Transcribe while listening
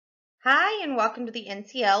Hi, and welcome to the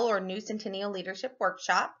NCL or New Centennial Leadership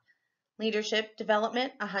Workshop, Leadership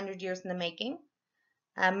Development 100 Years in the Making.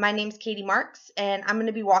 My name is Katie Marks, and I'm going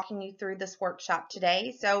to be walking you through this workshop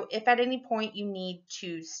today. So if at any point you need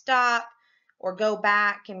to stop or go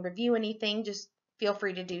back and review anything, just feel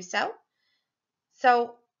free to do so.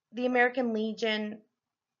 So the American Legion,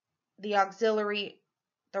 the auxiliary,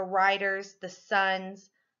 the riders, the sons,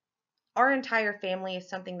 our entire family is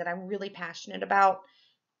something that I'm really passionate about.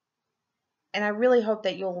 And I really hope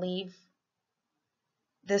that you'll leave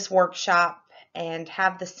this workshop and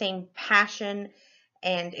have the same passion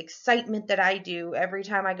and excitement that I do every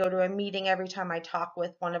time I go to a meeting, every time I talk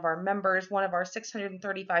with one of our members, one of our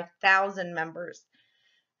 635,000 members.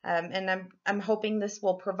 And I'm hoping this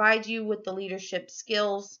will provide you with the leadership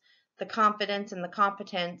skills, the confidence, and the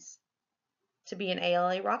competence to be an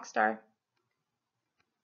ALA rock star.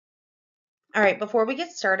 All right, before we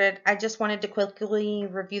get started, I just wanted to quickly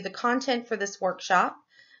review the content for this workshop.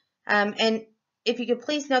 And if you could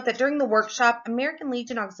please note that during the workshop, American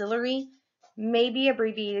Legion Auxiliary may be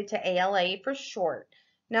abbreviated to ALA for short.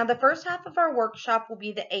 Now, the first half of our workshop will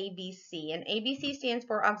be the ABC, and ABC stands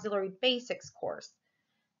for Auxiliary Basics course.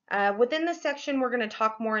 Within this section, we're going to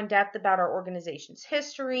talk more in depth about our organization's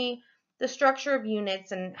history, the structure of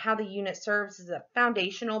units, and how the unit serves as a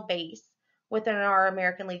foundational base within our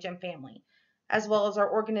American Legion family, as well as our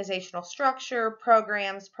organizational structure,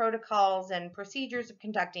 programs, protocols, and procedures of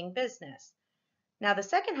conducting business. Now, the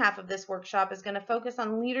second half of this workshop is going to focus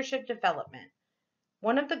on leadership development.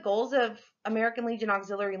 One of the goals of American Legion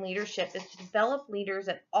Auxiliary Leadership is to develop leaders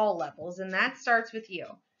at all levels, and that starts with you.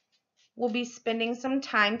 We'll be spending some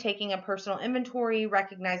time taking a personal inventory,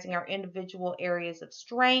 recognizing our individual areas of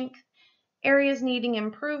strength, areas needing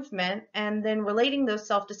improvement, and then relating those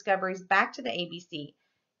self-discoveries back to the ABC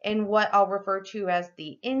in what I'll refer to as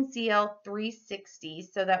the NCL 360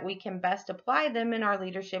 so that we can best apply them in our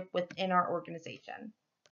leadership within our organization.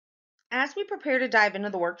 As we prepare to dive into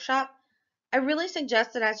the workshop, I really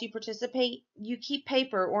suggest that as you participate, you keep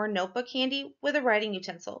paper or a notebook handy with a writing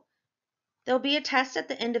utensil. There'll be a test at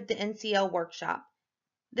the end of the NCL workshop.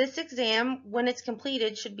 This exam, when it's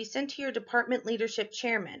completed, should be sent to your department leadership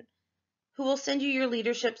chairman, who will send you your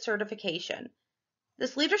leadership certification.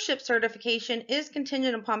 This leadership certification is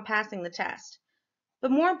contingent upon passing the test. But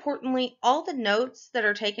more importantly, all the notes that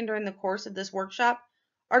are taken during the course of this workshop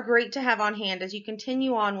are great to have on hand as you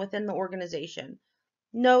continue on within the organization.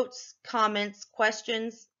 Notes, comments,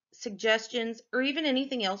 questions, suggestions, or even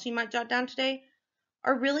anything else you might jot down today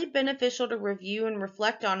are really beneficial to review and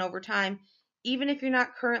reflect on over time, even if you're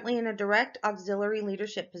not currently in a direct auxiliary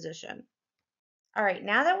leadership position. All right,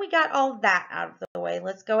 now that we got all that out of the way,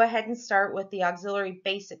 let's go ahead and start with the Auxiliary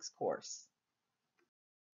Basics course.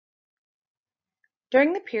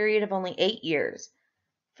 During the period of only 8 years,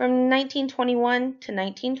 from 1921 to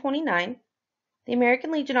 1929, the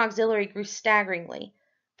American Legion Auxiliary grew staggeringly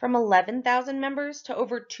from 11,000 members to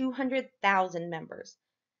over 200,000 members.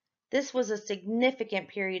 This was a significant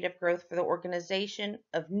period of growth for the organization,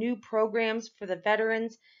 of new programs for the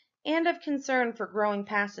veterans, and of concern for growing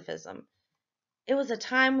pacifism. It was a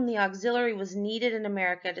time when the auxiliary was needed in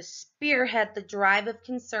America to spearhead the drive of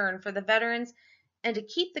concern for the veterans and to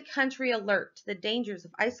keep the country alert to the dangers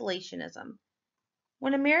of isolationism.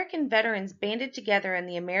 When American veterans banded together in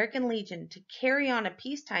the American Legion to carry on a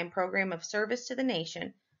peacetime program of service to the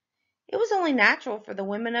nation, it was only natural for the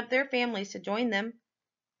women of their families to join them.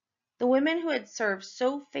 The women who had served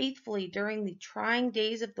so faithfully during the trying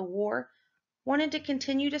days of the war wanted to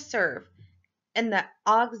continue to serve, and the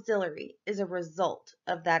auxiliary is a result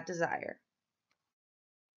of that desire.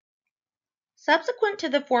 Subsequent to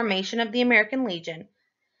the formation of the American Legion,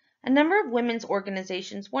 a number of women's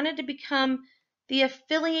organizations wanted to become the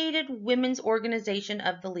affiliated women's organization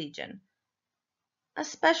of the Legion. A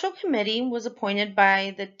special committee was appointed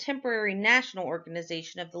by the temporary national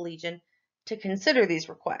organization of the Legion to consider these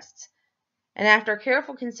requests. And after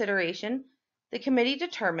careful consideration, the committee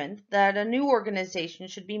determined that a new organization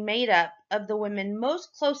should be made up of the women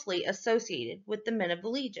most closely associated with the men of the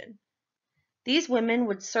Legion. These women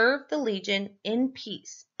would serve the Legion in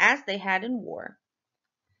peace as they had in war.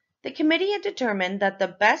 The committee had determined that the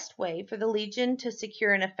best way for the Legion to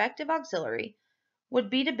secure an effective auxiliary would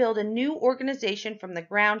be to build a new organization from the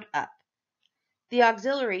ground up. The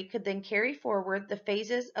auxiliary could then carry forward the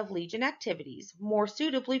phases of Legion activities more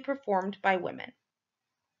suitably performed by women.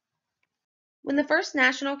 When the first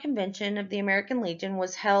National Convention of the American Legion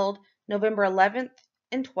was held November 11th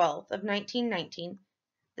and 12th of 1919,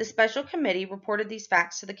 the special committee reported these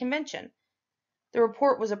facts to the convention. The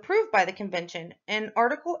report was approved by the convention, and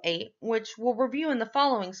Article 8, which we'll review in the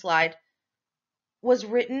following slide, was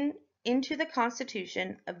written into the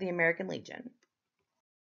Constitution of the American Legion.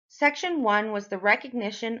 Section 1 was the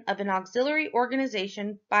recognition of an auxiliary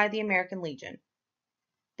organization by the American Legion.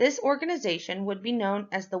 This organization would be known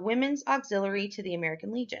as the Women's Auxiliary to the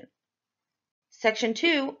American Legion. Section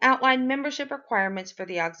 2 outlined membership requirements for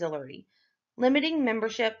the auxiliary, limiting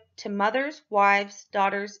membership to mothers, wives,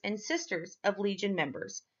 daughters, and sisters of Legion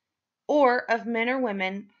members, or of men or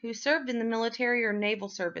women who served in the military or naval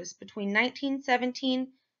service between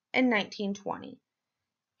 1917 and 1920.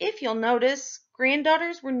 If you'll notice,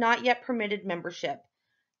 granddaughters were not yet permitted membership,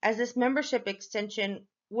 as this membership extension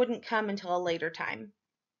wouldn't come until a later time.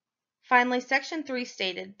 Finally, Section 3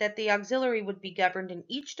 stated that the auxiliary would be governed in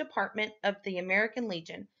each department of the American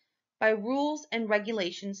Legion by rules and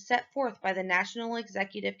regulations set forth by the National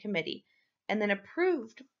Executive Committee and then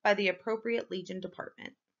approved by the appropriate Legion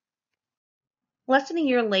department. Less than a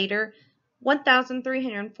year later,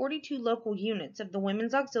 1,342 local units of the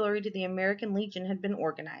Women's Auxiliary to the American Legion had been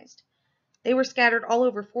organized. They were scattered all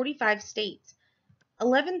over 45 states.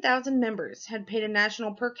 11,000 members had paid a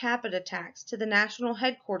national per capita tax to the national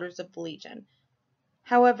headquarters of the Legion.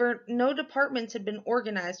 However, no departments had been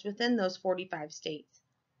organized within those 45 states.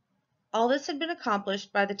 All this had been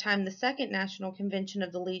accomplished by the time the Second National Convention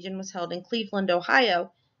of the Legion was held in Cleveland,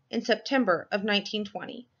 Ohio, in September of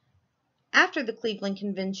 1920. After the Cleveland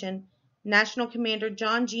Convention, National Commander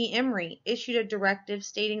John G. Emory issued a directive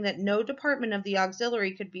stating that no department of the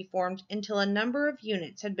auxiliary could be formed until a number of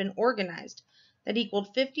units had been organized that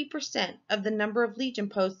equaled 50% of the number of Legion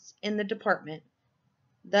posts in the department.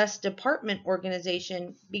 Thus, department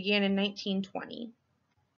organization began in 1920.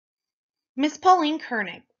 Miss Pauline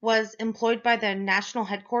Kernick was employed by the national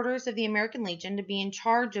headquarters of the American Legion to be in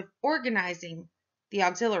charge of organizing the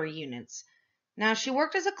auxiliary units. Now, she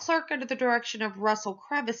worked as a clerk under the direction of Russell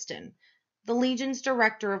Creviston, the Legion's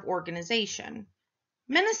director of organization.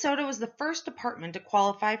 Minnesota was the first department to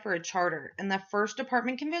qualify for a charter, and the first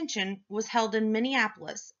department convention was held in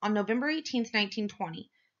Minneapolis on November 18, 1920.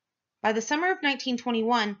 By the summer of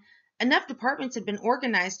 1921, enough departments had been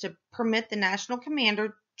organized to permit the national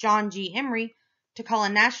commander, John G. Emory, to call a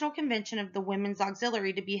national convention of the Women's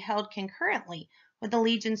Auxiliary to be held concurrently with the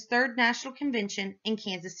Legion's third national convention in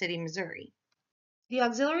Kansas City, Missouri. The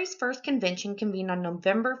auxiliary's first convention convened on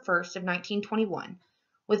November 1st of 1921,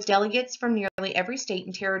 with delegates from nearly every state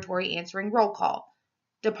and territory answering roll call.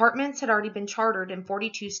 Departments had already been chartered in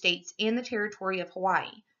 42 states and the territory of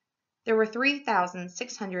Hawaii. There were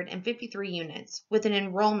 3,653 units, with an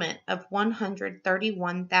enrollment of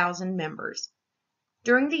 131,000 members.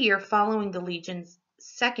 During the year following the Legion's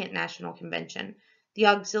second national convention, the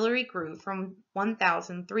auxiliary grew from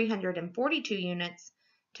 1,342 units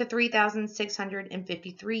to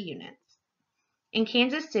 3,653 units. In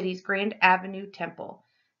Kansas City's Grand Avenue Temple,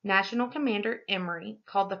 National Commander Emory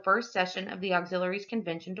called the first session of the auxiliary's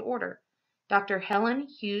convention to order. Dr. Helen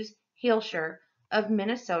Hughes Hilscher of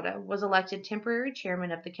Minnesota was elected temporary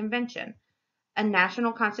chairman of the convention. A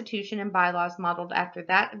national constitution and bylaws modeled after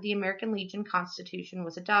that of the American Legion Constitution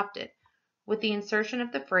was adopted, with the insertion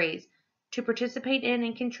of the phrase, to participate in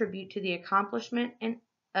and contribute to the accomplishment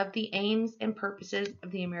of the aims and purposes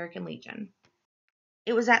of the American Legion.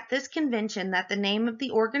 It was at this convention that the name of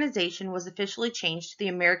the organization was officially changed to the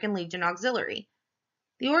American Legion Auxiliary.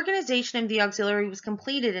 The organization of the auxiliary was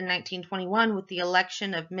completed in 1921 with the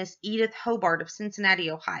election of Miss Edith Hobart of Cincinnati,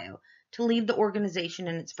 Ohio, to lead the organization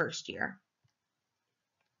in its first year.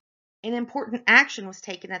 An important action was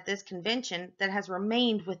taken at this convention that has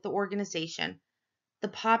remained with the organization. The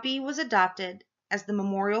poppy was adopted as the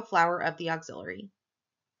memorial flower of the auxiliary.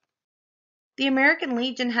 The American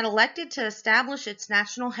Legion had elected to establish its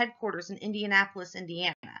national headquarters in Indianapolis,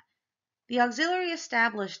 Indiana. The auxiliary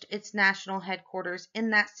established its national headquarters in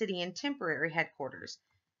that city and temporary headquarters.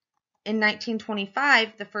 In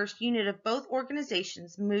 1925, the first unit of both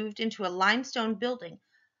organizations moved into a limestone building,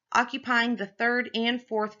 occupying the third and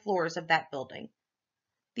fourth floors of that building.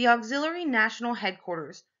 The auxiliary national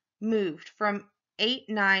headquarters moved from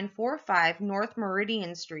 8945 North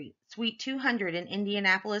Meridian Street, Suite 200 in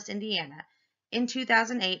Indianapolis, Indiana, in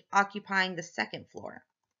 2008, occupying the second floor.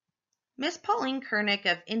 Miss Pauline Kernick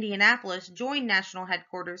of Indianapolis joined national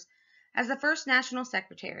headquarters as the first national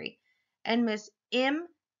secretary, and Miss M.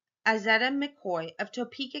 Izetta McCoy of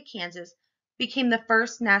Topeka, Kansas, became the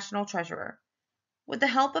first national treasurer. With the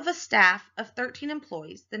help of a staff of 13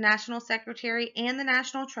 employees, the national secretary and the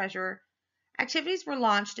national treasurer, activities were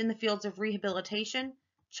launched in the fields of rehabilitation,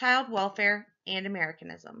 child welfare, and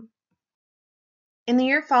Americanism. In the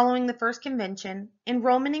year following the first convention,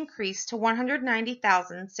 enrollment increased to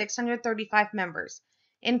 190,635 members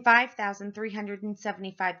in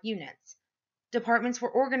 5,375 units. Departments were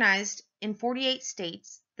organized in 48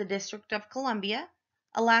 states, the District of Columbia,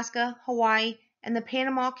 Alaska, Hawaii, and the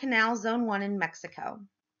Panama Canal Zone 1 in Mexico.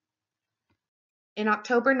 In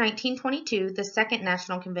October 1922, the Second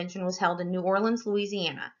National Convention was held in New Orleans,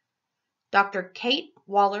 Louisiana. Dr. Kate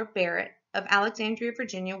Waller Barrett of Alexandria,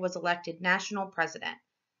 Virginia, was elected national president.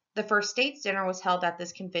 The first states dinner was held at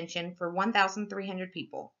this convention for 1,300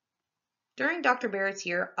 people. During Dr. Barrett's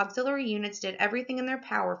year, auxiliary units did everything in their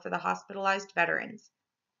power for the hospitalized veterans.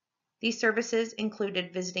 These services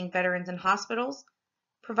included visiting veterans in hospitals,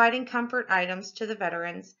 providing comfort items to the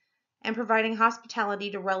veterans, and providing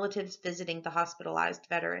hospitality to relatives visiting the hospitalized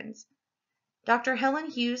veterans. Dr. Helen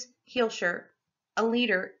Hughes Heelscher, a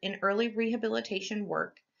leader in early rehabilitation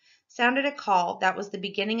work, sounded a call that was the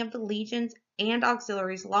beginning of the Legion's and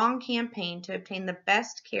auxiliaries' long campaign to obtain the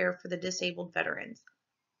best care for the disabled veterans.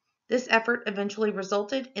 This effort eventually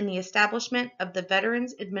resulted in the establishment of the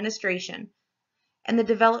Veterans Administration and the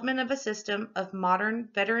development of a system of modern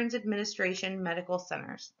Veterans Administration medical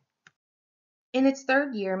centers. In its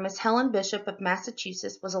third year, Miss Helen Bishop of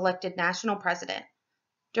Massachusetts was elected national president.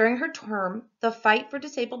 During her term, the fight for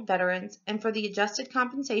disabled veterans and for the adjusted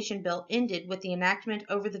compensation bill ended with the enactment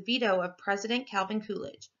over the veto of President Calvin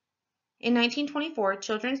Coolidge. In 1924,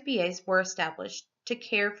 children's VAs were established to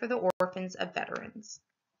care for the orphans of veterans.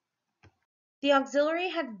 The auxiliary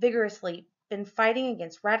had vigorously been fighting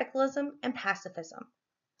against radicalism and pacifism.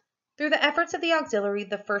 Through the efforts of the auxiliary,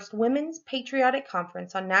 the first Women's Patriotic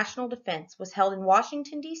Conference on National Defense was held in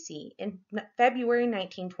Washington, D.C. in February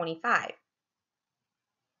 1925.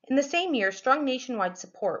 In the same year, strong nationwide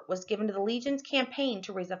support was given to the Legion's campaign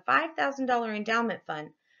to raise a $5,000 endowment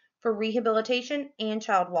fund for rehabilitation and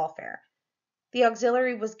child welfare. The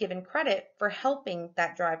auxiliary was given credit for helping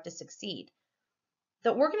that drive to succeed.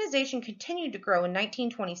 The organization continued to grow in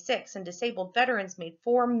 1926, and disabled veterans made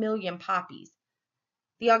 4 million poppies.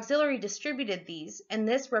 The auxiliary distributed these, and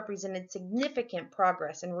this represented significant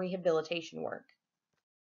progress in rehabilitation work.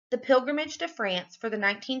 The pilgrimage to France for the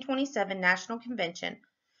 1927 National Convention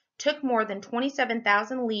took more than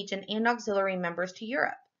 27,000 Legion and auxiliary members to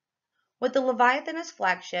Europe. With the Leviathan as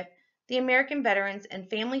flagship, the American veterans and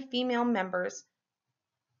family female members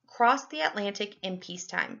crossed the Atlantic in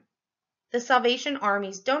peacetime. The Salvation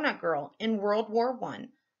Army's donut girl in World War I,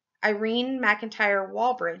 Irene McIntyre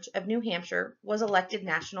Walbridge of New Hampshire, was elected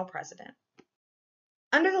national president.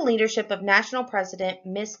 Under the leadership of National President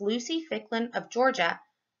Miss Lucy Ficklin of Georgia,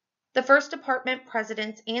 the first Department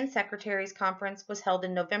Presidents and Secretaries Conference was held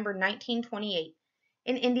in November 1928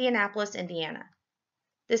 in Indianapolis, Indiana.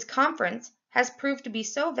 This conference has proved to be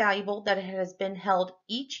so valuable that it has been held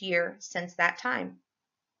each year since that time.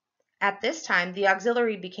 At this time, the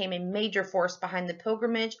auxiliary became a major force behind the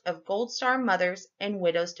pilgrimage of Gold Star mothers and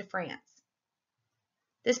widows to France.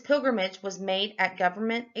 This pilgrimage was made at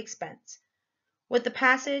government expense. With the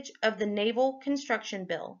passage of the Naval Construction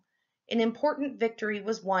Bill, an important victory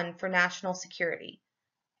was won for national security,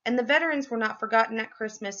 and the veterans were not forgotten at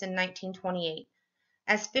Christmas in 1928,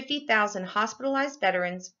 as 50,000 hospitalized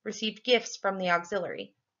veterans received gifts from the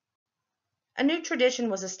auxiliary. A new tradition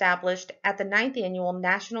was established at the 9th Annual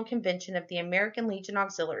National Convention of the American Legion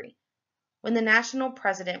Auxiliary, when the national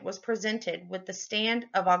president was presented with the stand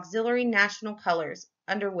of auxiliary national colors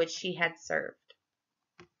under which she had served.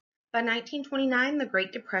 By 1929, the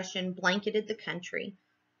Great Depression blanketed the country.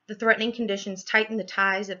 The threatening conditions tightened the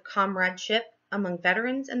ties of comradeship among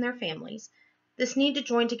veterans and their families. This need to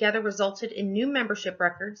join together resulted in new membership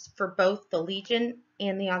records for both the Legion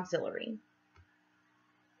and the auxiliary.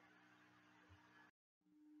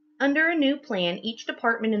 Under a new plan, each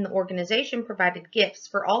department in the organization provided gifts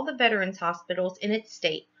for all the veterans' hospitals in its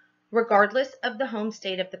state, regardless of the home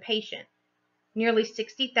state of the patient. Nearly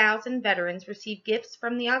 60,000 veterans received gifts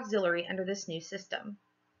from the auxiliary under this new system.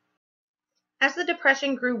 As the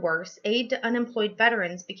Depression grew worse, aid to unemployed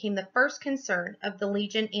veterans became the first concern of the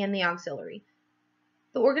Legion and the auxiliary.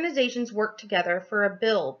 The organizations worked together for a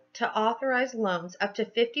bill to authorize loans up to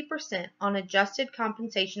 50% on adjusted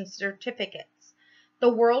compensation certificates. The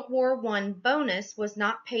World War I bonus was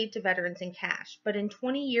not paid to veterans in cash, but in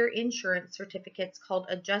 20-year insurance certificates called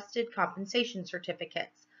adjusted compensation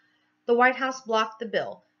certificates. The White House blocked the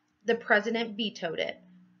bill. The president vetoed it.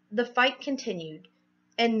 The fight continued,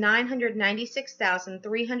 and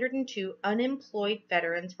 996,302 unemployed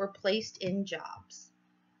veterans were placed in jobs.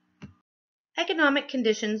 Economic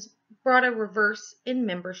conditions brought a reverse in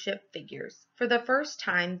membership figures. For the first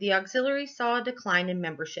time, the auxiliary saw a decline in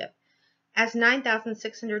membership, as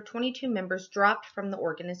 9,622 members dropped from the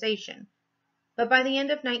organization. But by the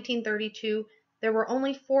end of 1932, there were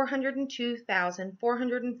only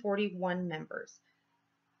 402,441 members.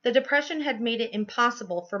 The Depression had made it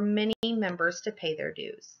impossible for many members to pay their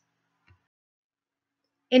dues.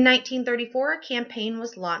 In 1934, a campaign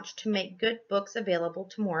was launched to make good books available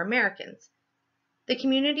to more Americans. The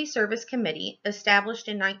Community Service Committee, established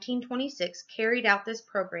in 1926, carried out this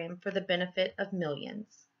program for the benefit of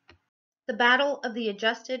millions. The battle of the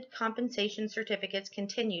adjusted compensation certificates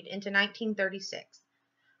continued into 1936.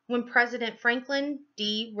 When President Franklin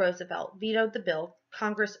D. Roosevelt vetoed the bill,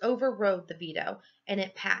 Congress overrode the veto, and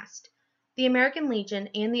it passed. The American Legion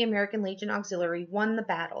and the American Legion Auxiliary won the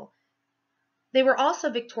battle. They were also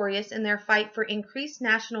victorious in their fight for increased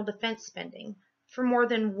national defense spending, for more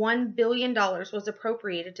than $1 billion was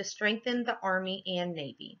appropriated to strengthen the Army and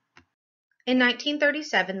Navy. In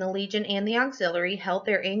 1937, the Legion and the Auxiliary held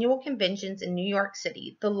their annual conventions in New York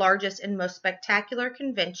City, the largest and most spectacular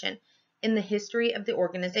convention in the history of the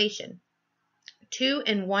organization.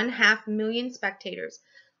 2.5 million spectators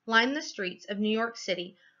lined the streets of New York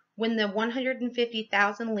City when the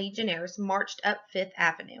 150,000 Legionnaires marched up Fifth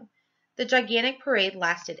Avenue. The gigantic parade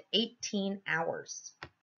lasted 18 hours.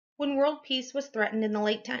 When world peace was threatened in the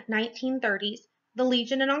late 1930s, the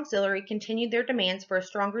Legion and Auxiliary continued their demands for a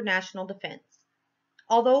stronger national defense.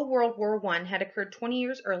 Although World War I had occurred 20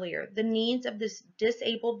 years earlier, the needs of the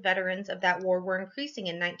disabled veterans of that war were increasing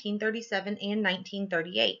in 1937 and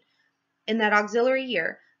 1938. In that auxiliary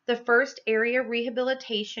year, the first area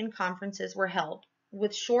rehabilitation conferences were held,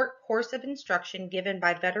 with short course of instruction given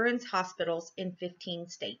by veterans hospitals in 15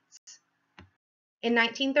 states. In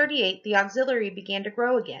 1938, the auxiliary began to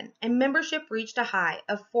grow again, and membership reached a high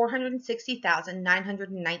of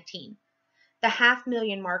 460,919. The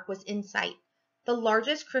half-million mark was in sight. The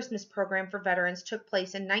largest Christmas program for veterans took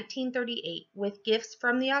place in 1938, with gifts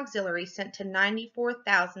from the auxiliary sent to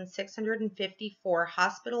 94,654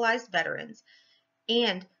 hospitalized veterans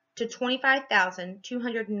and to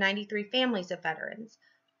 25,293 families of veterans.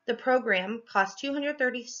 The program cost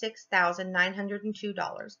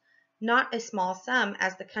 $236,902. Not a small sum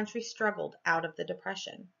as the country struggled out of the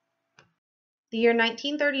Depression. The year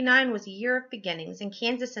 1939 was a year of beginnings, and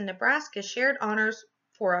Kansas and Nebraska shared honors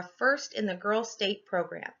for a first in the Girl State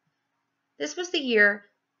program. This was the year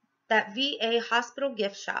that VA Hospital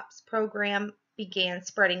Gift Shops program began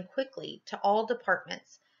spreading quickly to all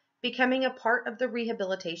departments, becoming a part of the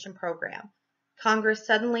rehabilitation program. Congress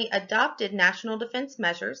suddenly adopted national defense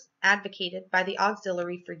measures advocated by the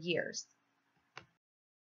auxiliary for years.